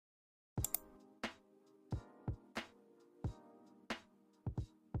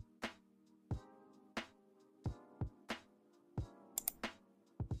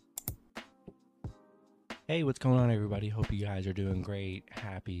Hey, what's going on, everybody? Hope you guys are doing great.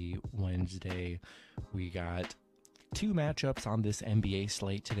 Happy Wednesday. We got two matchups on this NBA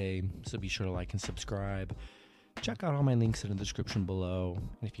slate today, so be sure to like and subscribe. Check out all my links in the description below.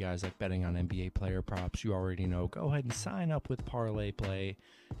 And if you guys like betting on NBA player props, you already know, go ahead and sign up with Parlay Play.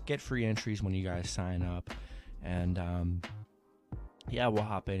 Get free entries when you guys sign up. And yeah, we'll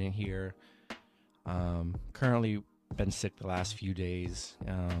hop in here. Currently been sick the last few days.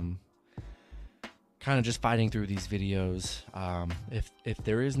 Kind of just fighting through these videos. If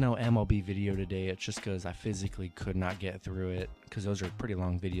there is no MLB video today, it's just because I physically could not get through it, because those are pretty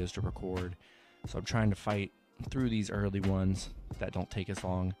long videos to record. So I'm trying to fight through these early ones that don't take as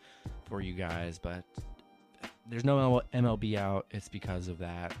long for you guys. But there's no MLB out. It's because of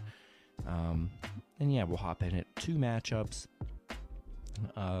that. And yeah, we'll hop in it. Two matchups.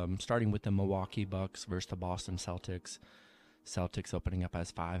 Starting with the Milwaukee Bucks versus the Boston Celtics. Celtics opening up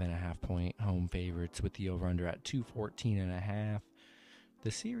as 5.5-point home favorites with the over-under at 214.5. The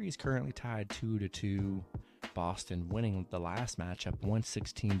series currently tied 2-2. Boston winning the last matchup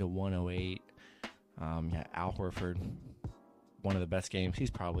 116-108. Yeah, Al Horford, one of the best games he's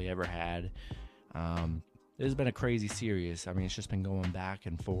probably ever had. It has been a crazy series. I mean, it's just been going back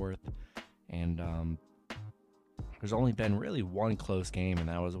and forth, and there's only been really one close game, and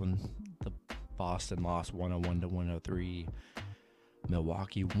that was when the Boston lost 101-103.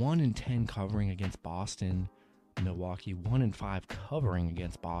 Milwaukee 1-10 covering against Boston. Milwaukee 1-5 covering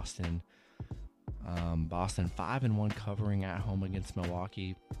against Boston. Boston 5-1 covering at home against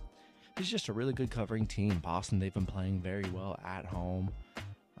Milwaukee. It's just a really good covering team. Boston, they've been playing very well at home.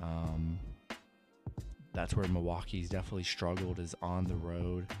 That's where Milwaukee's definitely struggled, is on the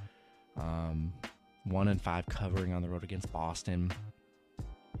road. 1-5 covering on the road against Boston.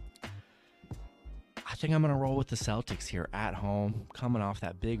 I think I'm going to roll with the Celtics here at home, coming off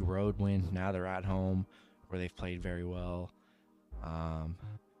that big road win. Now they're at home where they've played very well.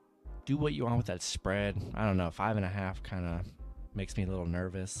 Do what you want with that spread. I don't know, 5.5 kind of makes me a little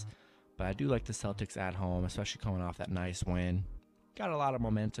nervous, but I do like the Celtics at home, especially coming off that nice win. Got a lot of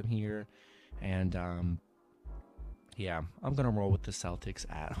momentum here, and yeah, I'm going to roll with the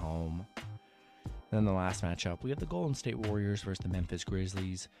Celtics at home. Then the last matchup, we have the Golden State Warriors versus the Memphis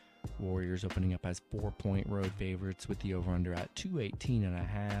Grizzlies. Warriors opening up as 4-point road favorites with the over-under at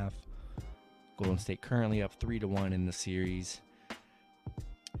 218.5. Golden State currently up 3-1 in the series.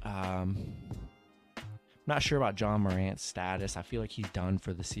 Not sure about John Morant's status. I feel like he's done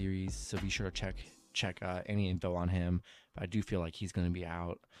for the series, so be sure to check any info on him. But I do feel like he's going to be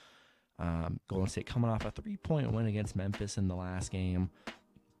out. Golden State coming off a 3-point win against Memphis in the last game.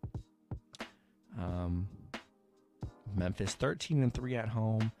 Memphis 13-3 at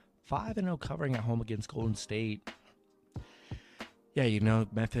home, 5-0 covering at home against Golden State. Yeah, you know,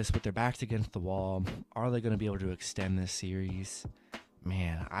 Memphis with their backs against the wall, are they going to be able to extend this series?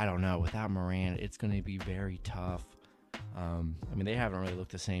 Man, I don't know. Without Morant, it's going to be very tough. I mean, they haven't really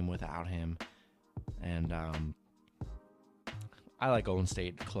looked the same without him. And I like Golden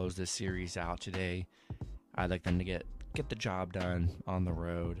State to close this series out today. I'd like them to get the job done on the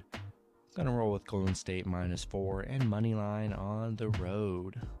road. Gonna roll with Golden State -4 and money line on the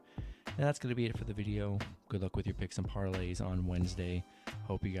road. And that's gonna be it for the video. Good luck with your picks and parlays on Wednesday.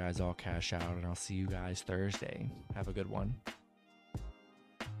 Hope you guys all cash out, and I'll see you guys Thursday. Have a good one.